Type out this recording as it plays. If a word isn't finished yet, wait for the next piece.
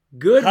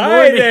Good Hi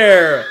morning.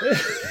 there. Hi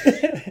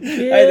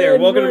there.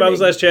 Welcome to Bible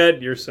Slash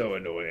Chat. You're so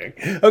annoying.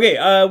 Okay,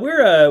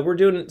 we're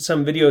doing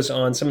some videos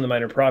on some of the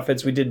minor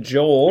prophets. We did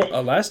Joel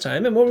last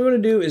time, and what we want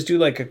to do is do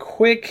like a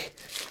quick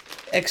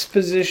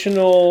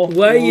expositional,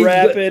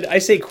 rapid. I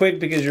say quick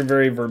because you're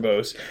very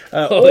verbose.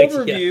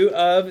 Overview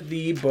of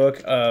the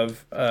book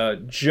of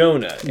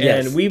Jonah,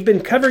 and we've been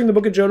covering the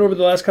book of Jonah over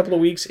the last couple of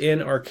weeks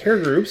in our care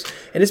groups,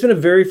 and it's been a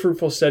very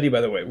fruitful study.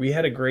 By the way, we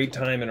had a great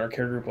time in our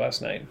care group last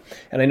night,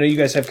 and I know you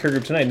guys have care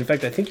group tonight. In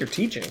fact, I think you're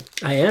teaching.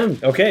 I am.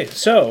 Okay,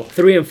 so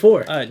 3 and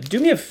 4. do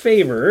me a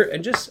favor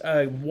and just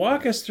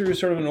walk us through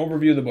sort of an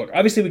overview of the book.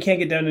 Obviously, we can't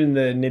get down in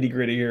the nitty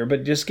gritty here,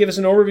 but just give us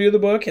an overview of the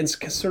book and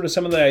sort of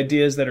some of the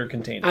ideas that are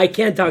contained. I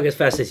can't talk as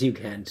fast as you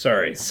can.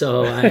 Sorry.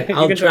 So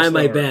I'll try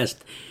my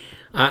best.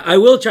 I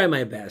will try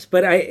my best.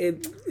 But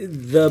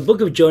the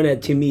book of Jonah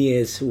to me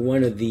is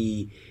one of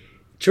the,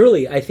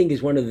 truly, I think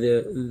is one of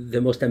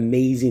the most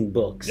amazing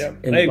books. Yeah,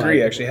 I agree,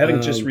 Bible. Actually,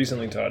 having just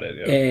recently taught it.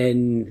 Yeah.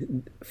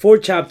 And 4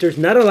 chapters,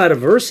 not a lot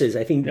of verses.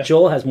 I think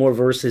Joel has more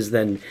verses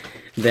than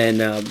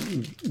Jonah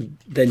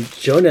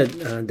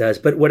does.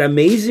 But what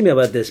amazes me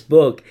about this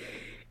book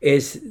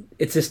is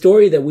it's a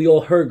story that we all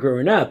heard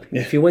growing up.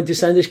 Yeah. If you went to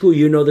Sunday school,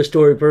 you know the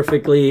story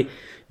perfectly.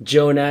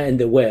 Jonah and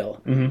the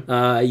whale.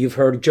 Mm-hmm. You've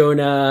heard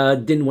Jonah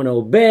didn't want to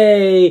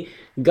obey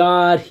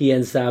God. He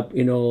ends up,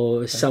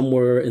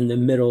 somewhere in the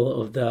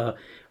middle of the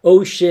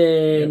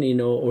ocean,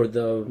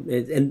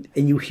 and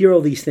you hear all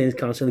these things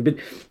constantly.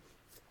 But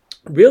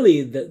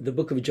really, the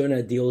book of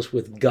Jonah deals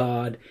with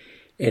God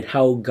and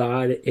how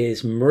God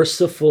is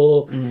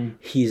merciful. Mm-hmm.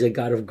 He's a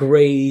God of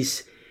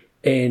grace.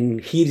 And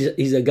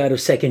he's a God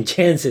of second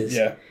chances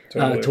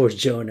towards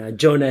Jonah.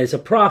 Jonah is a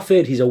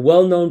prophet. He's a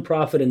well-known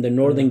prophet in the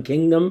northern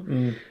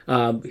kingdom.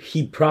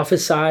 He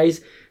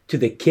prophesies to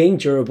the king,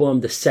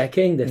 Jeroboam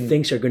II, that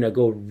things are going to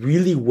go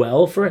really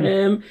well for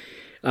him.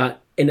 And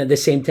at the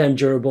same time,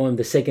 Jeroboam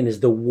II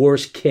is the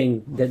worst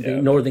king that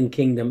the northern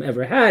kingdom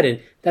ever had. And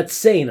that's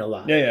saying a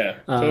lot.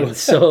 Totally.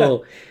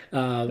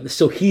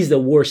 So he's the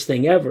worst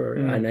thing ever,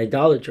 an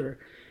idolater.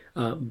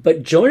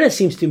 But Jonah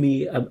seems to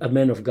me a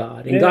man of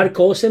God. And God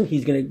calls him.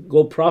 He's going to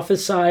go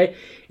prophesy.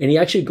 And he's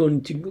actually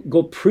going to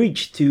go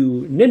preach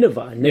to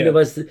Nineveh.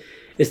 Nineveh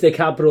is the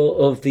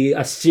capital of the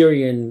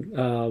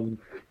Assyrian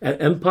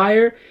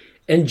Empire.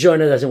 And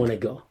Jonah doesn't want to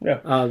go.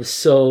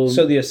 So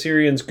the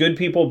Assyrians, good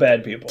people,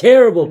 bad people?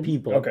 Terrible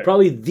people. Okay.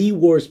 Probably the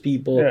worst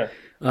people. Yeah.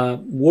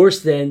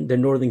 Worse than the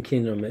northern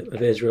kingdom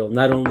of Israel.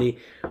 Not only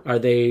are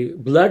they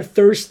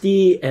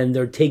bloodthirsty and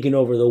they're taking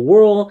over the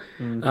world,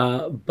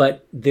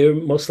 but they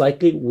most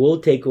likely will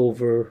take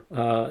over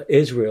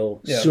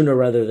Israel sooner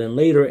rather than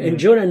later. And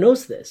Jonah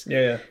knows this.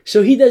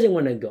 So he doesn't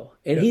want to go.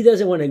 And he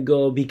doesn't want to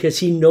go because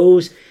he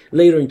knows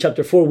later in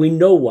chapter 4, we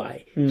know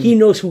why. He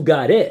knows who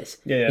God is.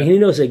 And he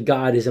knows that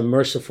God is a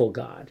merciful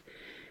God.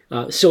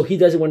 So he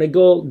doesn't want to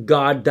go.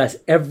 God does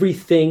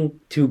everything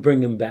to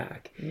bring him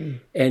back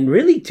and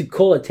really to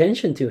call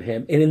attention to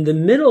him. And in the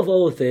middle of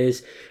all of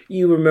this,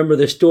 you remember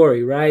the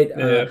story, right?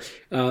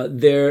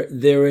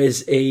 There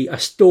is a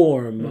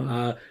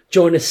storm.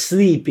 Jonah's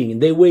sleeping.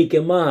 They wake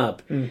him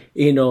up.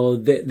 There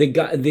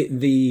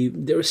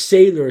are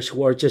sailors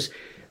who are just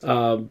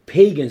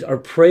pagans are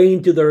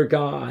praying to their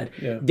God.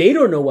 They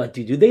don't know what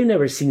to do. They've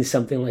never seen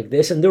something like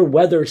this, and they're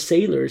weather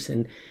sailors.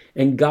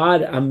 And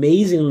God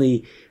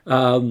amazingly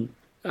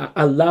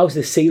allows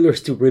the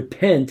sailors to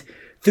repent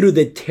through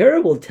the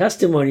terrible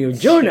testimony of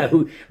Jonah,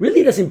 who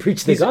really doesn't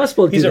preach the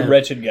gospel to them. He's a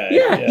wretched guy.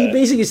 He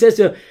basically says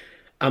to him,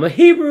 I'm a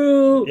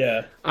Hebrew.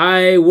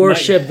 I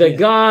worship the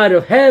God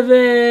of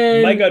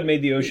heaven. My God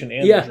made the ocean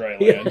and the dry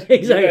land.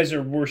 Exactly. You guys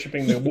are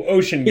worshiping the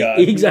ocean God.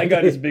 My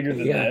God is bigger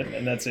than that,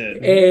 and that's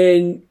it.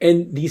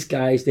 And these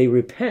guys, they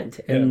repent,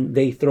 and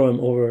they throw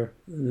him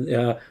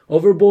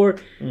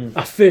overboard.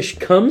 A fish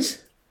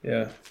comes.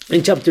 At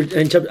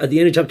the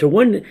end of chapter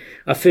 1,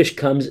 a fish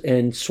comes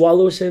and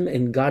swallows him,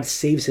 and God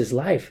saves his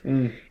life.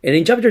 And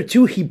in chapter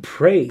 2, he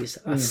prays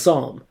a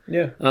psalm,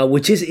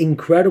 which is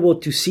incredible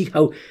to see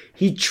how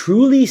he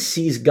truly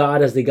sees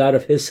God as the God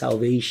of his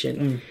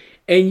salvation.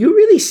 And you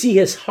really see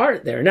his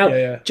heart there.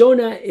 Now,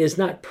 Jonah is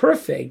not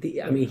perfect.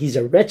 I mean, he's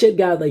a wretched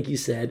guy, like you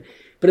said,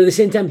 but at the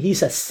same time,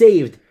 he's a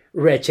saved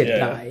wretched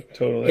guy.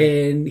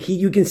 Totally. And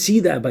you can see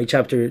that by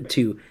chapter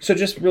 2. So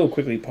just real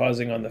quickly,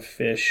 pausing on the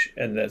fish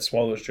and that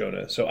swallows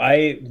Jonah. So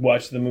I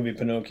watched the movie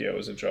Pinocchio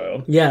as a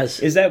child. Yes.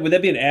 Would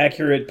that be an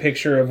accurate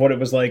picture of what it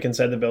was like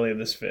inside the belly of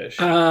this fish?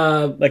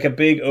 Like a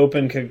big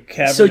open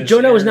cavernous So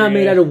Jonah area. Was not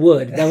made out of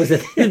wood. That was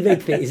the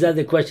big thing. Is that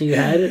the question you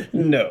had?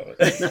 No.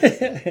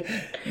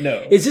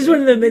 No. Is this one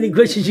of the many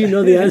questions you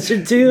know the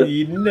answer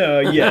to?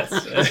 No, yes.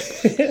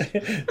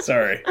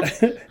 Sorry.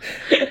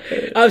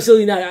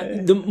 Absolutely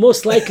not. The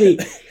most likely,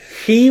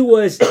 he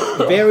was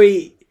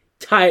very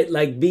tight,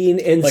 like being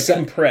inside.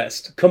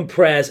 Like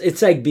compressed.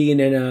 It's like being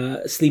in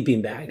a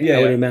sleeping bag,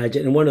 I would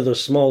imagine, in one of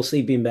those small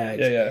sleeping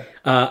bags.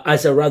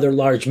 As a rather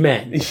large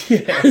man.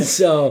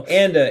 So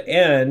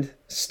and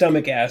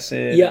stomach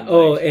acid.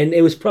 And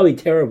it was probably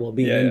terrible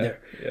being in there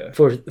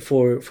for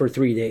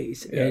 3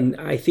 days. And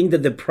I think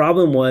that the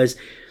problem was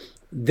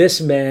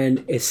this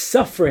man is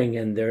suffering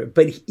in there,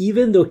 but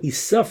even though he's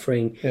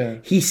suffering,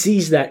 he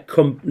sees that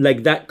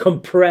that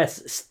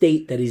compressed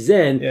state that he's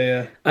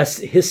in as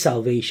his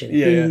salvation.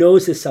 He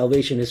knows his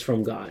salvation is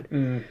from God.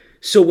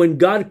 So when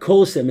God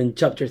calls him in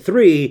chapter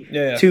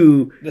 3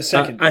 to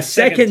a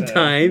second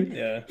time,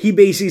 he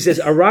basically says,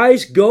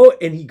 "Arise, go,"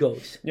 and he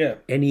goes.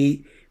 And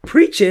he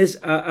preaches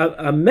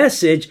a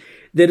message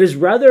that is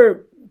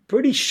rather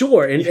pretty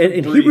short. And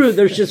in Hebrew,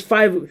 there's just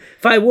five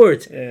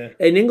words.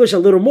 In English, a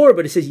little more,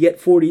 but it says,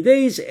 "Yet 40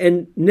 days,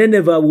 and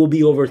Nineveh will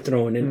be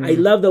overthrown." And I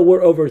love the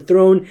word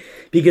 "overthrown"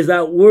 because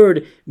that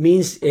word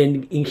means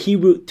in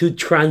Hebrew to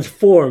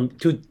transform,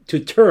 to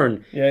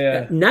turn,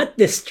 not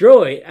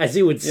destroy, as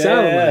it would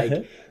sound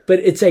like. But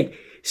it's like,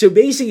 so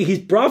basically, he's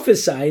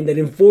prophesying that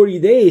in 40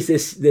 days,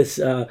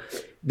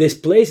 this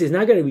place is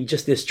not going to be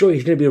just destroyed;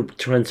 it's going to be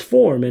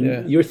transformed.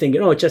 And you're thinking,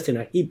 "Oh, it's just in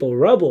a heap of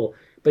rubble,"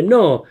 but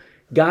no.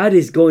 God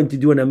is going to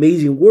do an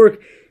amazing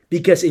work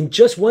because in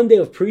just one day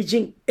of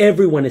preaching,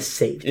 everyone is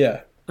saved.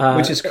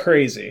 Which is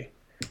crazy.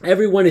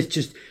 Everyone is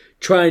just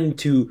trying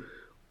to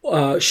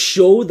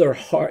show their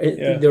heart,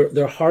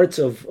 their hearts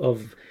of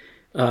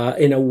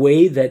in a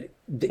way that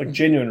like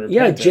genuine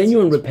repentance.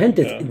 Genuine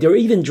repentance. They're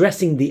even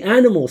dressing the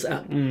animals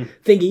up,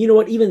 thinking, you know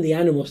what, even the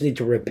animals need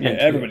to repent.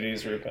 Everybody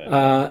needs to repent.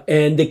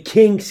 And the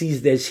king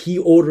sees this. He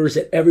orders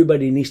that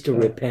everybody needs to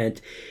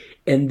repent.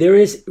 And there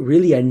is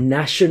really a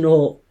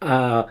national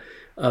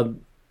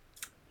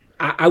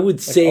I would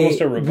say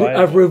almost a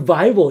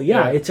revival.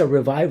 It's a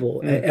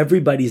revival.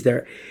 Everybody's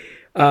there.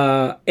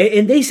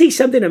 And they say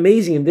something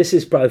amazing, and this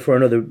is probably for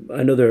another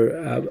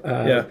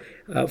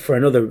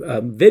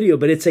video,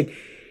 but it's like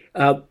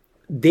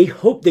they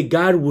hope that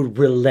God would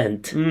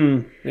relent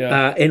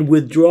and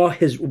withdraw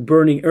his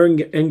burning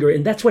anger,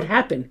 and that's what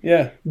happened.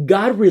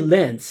 God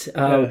relents.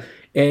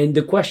 And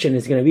the question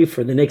is going to be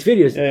for the next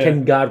video is,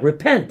 can God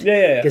repent?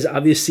 Because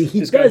obviously he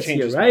does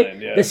here, right?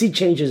 Does he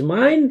change his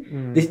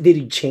mind? Did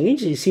he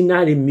change? Is he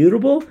not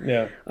immutable?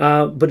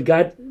 But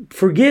God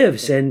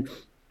forgives. And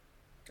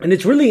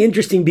it's really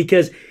interesting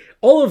because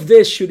all of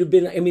this should have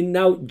been, I mean,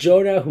 now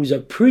Jonah, who's a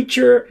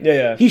preacher,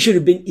 he should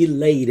have been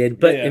elated.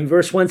 But in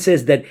verse 1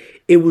 says that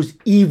it was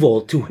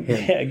evil to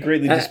him.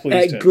 Greatly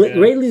displeased him.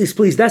 Greatly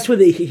displeased. That's what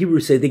the Hebrew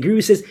says. The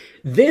Hebrew says,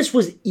 this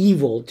was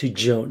evil to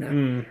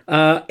Jonah.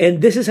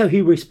 And this is how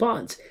he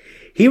responds.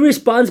 He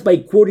responds by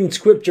quoting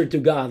scripture to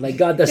God, like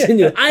God doesn't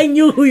know. I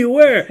knew who you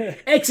were.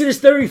 Exodus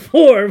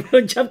 34,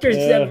 chapter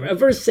 7,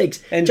 verse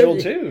 6. And Joel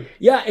 2.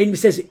 Yeah, and he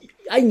says,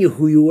 I knew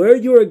who you were.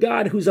 You're a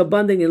God who's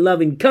abundant in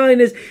loving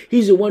kindness.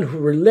 He's the one who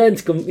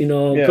relents,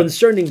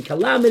 concerning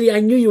calamity.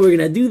 I knew you were going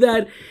to do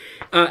that.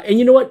 And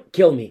you know what?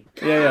 Kill me.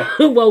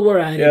 While we're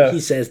at it, he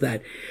says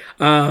that.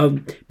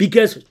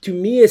 Because to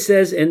me, it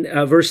says in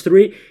verse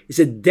 3, it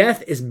said,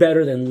 death is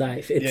better than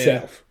life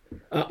itself.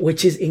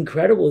 Which is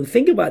incredible.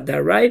 Think about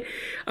that, right?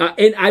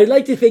 And I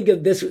like to think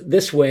of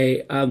this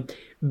way.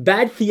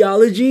 Bad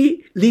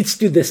theology leads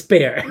to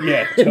despair.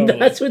 Totally.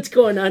 That's what's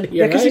going on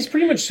here. Because he's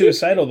pretty much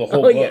suicidal the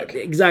whole book.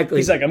 Exactly.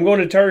 He's like, I'm going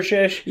to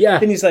Tarshish.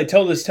 Then he's like,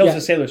 tells the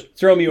sailors,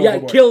 throw me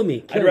overboard. Kill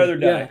me. I'd rather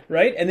die.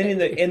 Right? And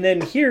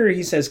then here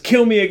he says,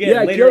 kill me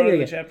again. Later on in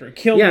the chapter,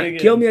 kill me again.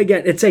 Kill me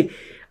again. It's like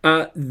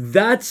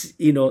that's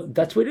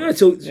what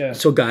it is.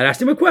 So God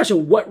asked him a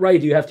question. What right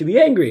do you have to be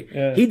angry?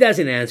 He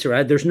doesn't answer.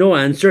 Right? There's no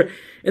answer.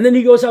 And then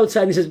he goes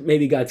outside and he says,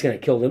 maybe God's going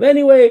to kill them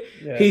anyway.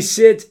 He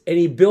sits and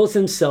he builds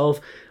himself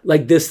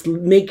like this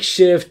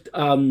makeshift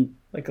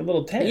like a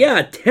little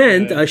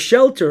tent. A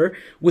shelter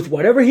with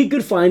whatever he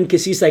could find,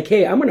 because he's like,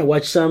 hey, I'm going to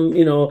watch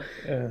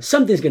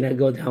something's going to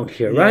go down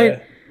here,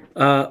 right?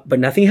 But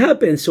nothing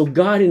happens. So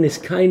God in his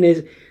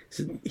kindness,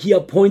 he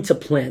appoints a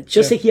plant.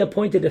 Just like he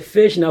appointed a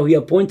fish, now he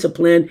appoints a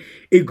plant.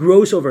 It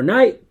grows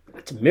overnight.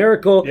 That's a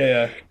miracle.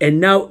 And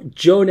now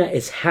Jonah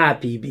is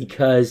happy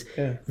because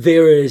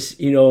there is,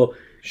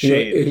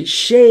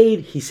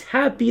 shade. He's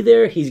happy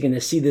there. He's going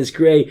to see this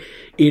great,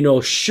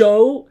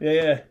 show.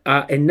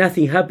 And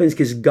nothing happens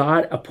because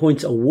God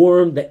appoints a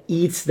worm that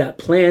eats that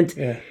plant.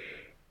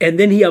 And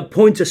then he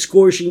appoints a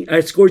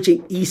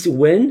scorching east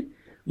wind.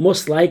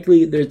 Most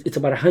likely, it's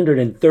about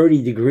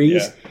 130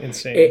 degrees.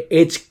 Insane.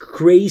 It's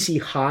crazy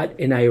hot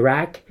in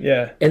Iraq.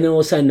 And then all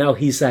of a sudden, now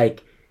he's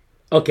like,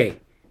 okay,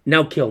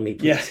 now kill me,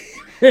 please.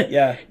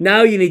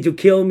 Now you need to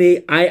kill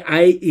me.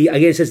 Again,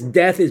 it says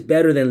death is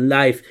better than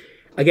life.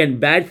 Again,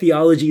 bad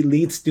theology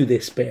leads to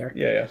despair.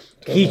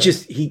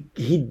 Totally.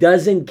 He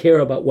doesn't care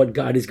about what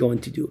God is going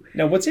to do.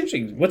 Now, what's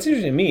interesting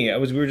to me,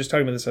 we were just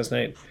talking about this last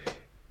night.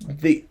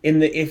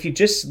 If you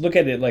just look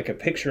at it like a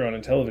picture on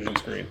a television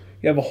screen,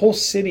 you have a whole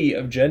city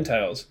of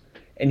Gentiles,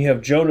 and you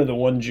have Jonah, the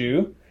one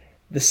Jew.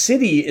 The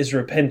city is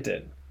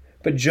repentant,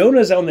 but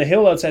Jonah's on the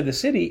hill outside the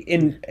city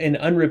in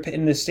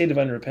the state of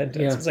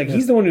unrepentance. It's like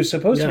he's the one who's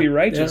supposed to be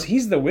righteous.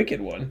 He's the wicked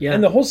one,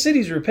 and the whole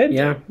city's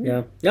repentant.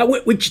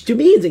 Which to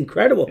me is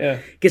incredible.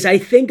 Because I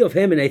think of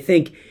him and I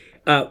think,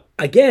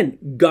 again,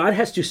 God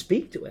has to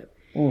speak to him,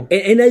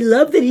 and I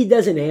love that he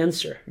doesn't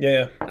answer.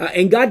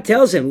 And God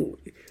tells him,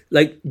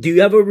 Like, do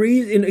you have a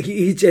reason?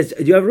 He says,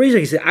 do you have a reason?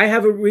 He said, I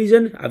have a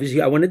reason.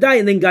 Obviously, I want to die.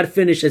 And then God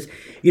finishes,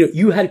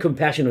 you had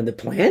compassion on the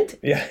plant.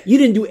 Yeah. You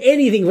didn't do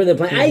anything for the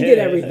plant. I did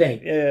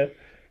everything. Yeah.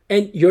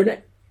 And you're not,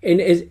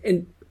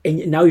 and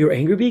now you're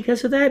angry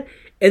because of that.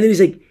 And then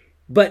he's like,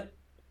 but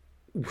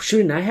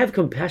shouldn't I have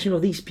compassion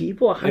on these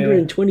people?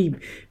 120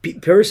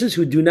 persons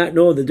who do not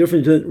know the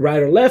difference between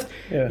right or left.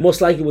 Yeah.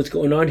 Most likely what's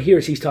going on here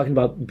is he's talking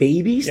about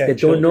babies that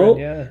don't know.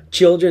 Yeah.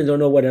 Children don't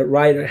know what a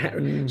right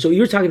or So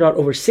you're talking about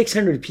over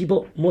 600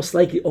 people, most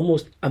likely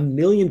almost 1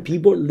 million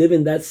people live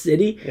in that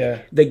city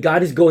that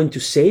God is going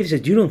to save. He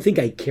says, you don't think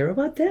I care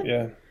about that?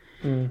 Yeah.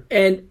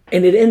 And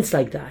it ends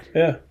like that.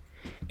 Yeah.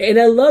 And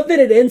I love that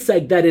it ends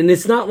like that. And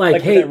it's not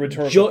like hey,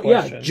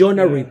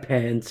 Jonah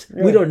repents.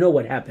 Yeah. We don't know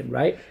what happened,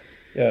 right?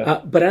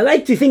 Yeah. But I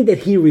like to think that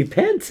he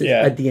repents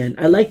at the end.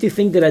 I like to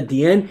think that at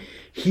the end,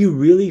 he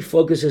really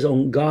focuses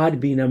on God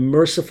being a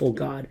merciful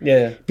God.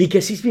 Yeah.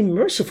 Because he's been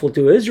merciful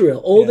to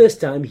Israel all this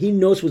time. He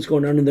knows what's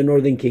going on in the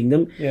northern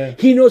kingdom. Yeah.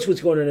 He knows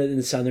what's going on in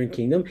the southern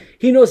kingdom.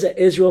 He knows that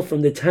Israel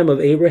from the time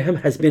of Abraham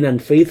has been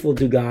unfaithful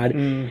to God.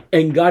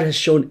 And God has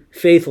shown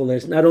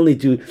faithfulness not only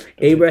to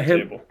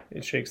Abraham.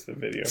 It shakes the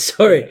video.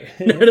 Sorry.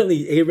 Not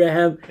only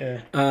Abraham,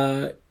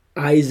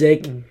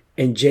 Isaac,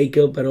 and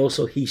Jacob, but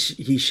also he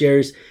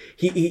shares.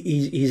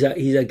 He's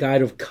a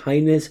God of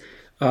kindness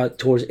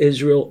towards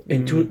Israel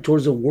and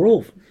towards the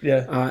world.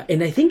 Yeah.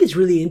 And I think it's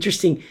really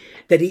interesting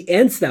that he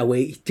ends that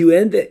way.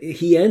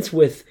 He ends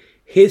with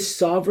his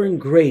sovereign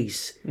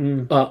grace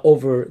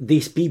over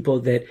these people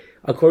that,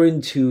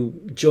 according to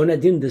Jonah,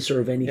 didn't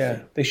deserve anything.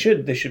 Yeah, they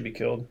should be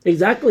killed.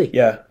 Exactly.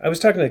 Yeah, I was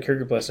talking to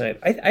Kierkegaard last night.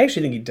 I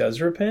actually think he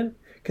does repent.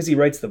 Because he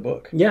writes the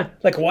book. Yeah.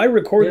 Like, why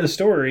record the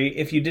story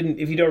if you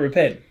don't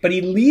repent? But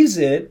he leaves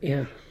it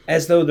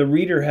as though the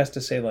reader has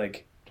to say,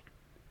 like,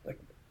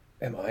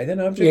 am I an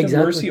object of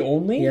mercy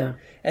only? Yeah.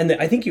 And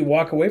I think you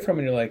walk away from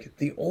it and you're like,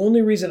 the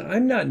only reason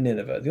I'm not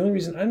Nineveh, the only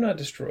reason I'm not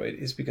destroyed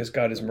is because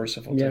God is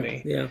merciful to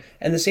me. Yeah.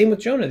 And the same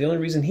with Jonah. The only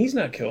reason he's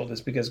not killed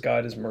is because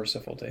God is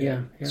merciful to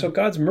him. Yeah. So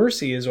God's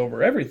mercy is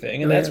over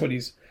everything. And that's what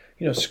he's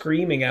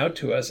screaming out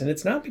to us. And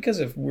it's not because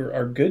of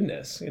our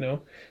goodness,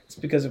 it's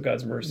because of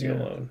God's mercy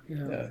alone.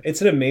 Yeah.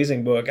 It's an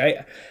amazing book.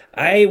 I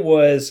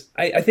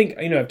think,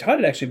 I've taught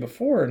it actually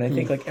before. And I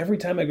think like every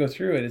time I go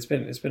through it, it's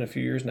been a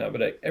few years now,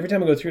 but every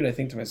time I go through it, I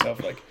think to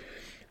myself, like,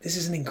 this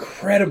is an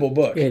incredible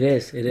book. It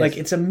is. Like,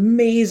 it's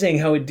amazing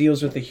how it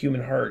deals with the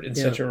human heart in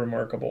such a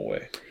remarkable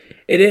way.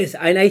 It is.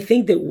 And I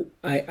think that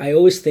I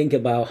always think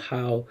about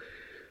how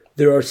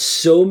there are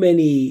so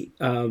many,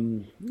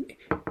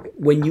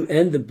 when you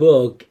end the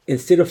book,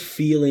 instead of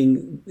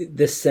feeling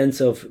this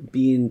sense of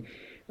being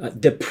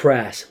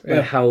depressed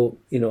by how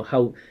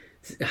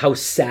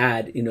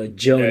sad,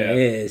 Jonah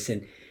is.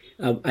 And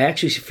I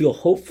actually feel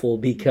hopeful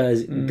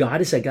because God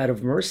is a God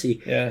of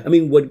mercy. Yeah. I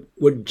mean,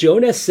 what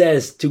Jonah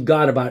says to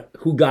God about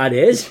who God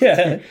is,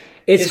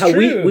 it's how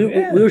true.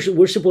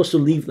 we're supposed to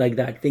live like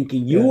that,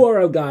 thinking you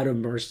are a God of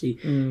mercy.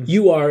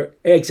 You are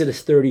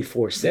Exodus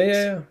 34:6.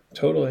 Yeah,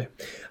 totally.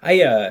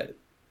 We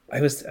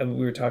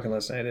were talking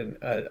last night, and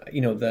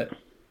that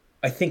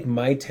I think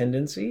my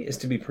tendency is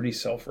to be pretty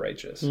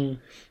self-righteous.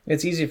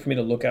 It's easy for me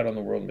to look out on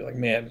the world and be like,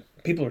 man,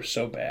 people are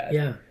so bad.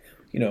 Yeah.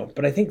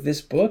 But I think this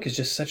book is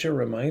just such a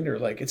reminder,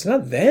 like, it's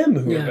not them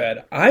who are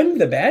bad. I'm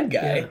the bad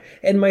guy.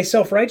 And my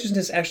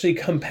self-righteousness actually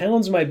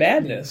compounds my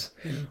badness.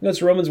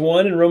 It's Romans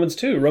 1 and Romans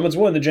 2. Romans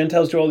 1, the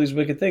Gentiles do all these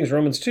wicked things.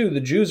 Romans 2, the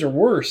Jews are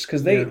worse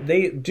because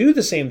they do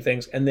the same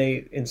things and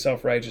they, in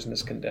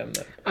self-righteousness, condemn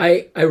them.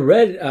 I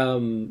read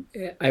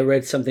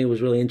something that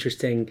was really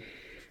interesting,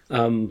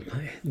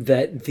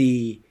 that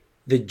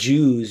the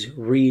Jews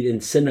read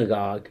in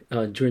synagogue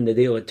during the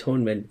Day of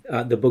Atonement,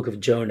 the book of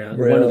Jonah,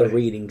 one of the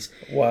readings.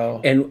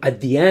 Wow. And at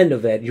the end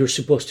of it, you're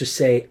supposed to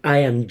say, I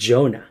am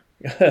Jonah.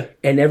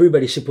 And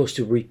everybody's supposed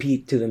to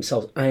repeat to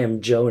themselves, I am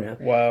Jonah.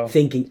 Wow.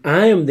 Thinking,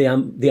 I am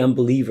the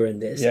unbeliever in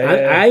this.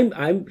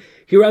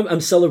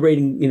 I'm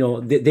celebrating,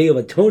 the Day of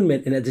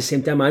Atonement. And at the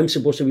same time, I'm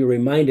supposed to be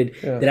reminded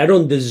that I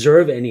don't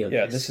deserve any of this.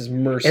 Yeah, this is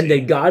mercy. And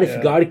that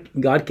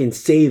God can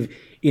save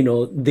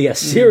the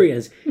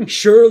Assyrians,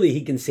 surely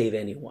he can save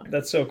anyone.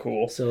 That's so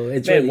cool. So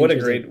it's really what a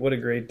great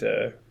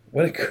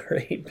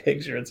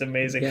picture. It's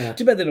amazing. Yeah.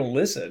 Too bad they don't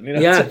listen.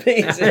 It's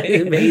amazing.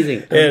 It's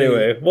amazing.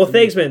 Anyway, well,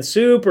 thanks, man.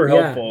 Super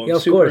helpful. Yeah,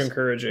 super course.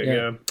 encouraging.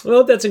 Yeah. Well, I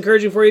hope that's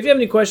encouraging for you. If you have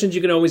any questions,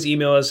 you can always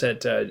email us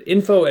at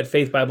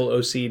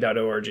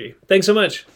info@faithbibleoc.org. Thanks so much.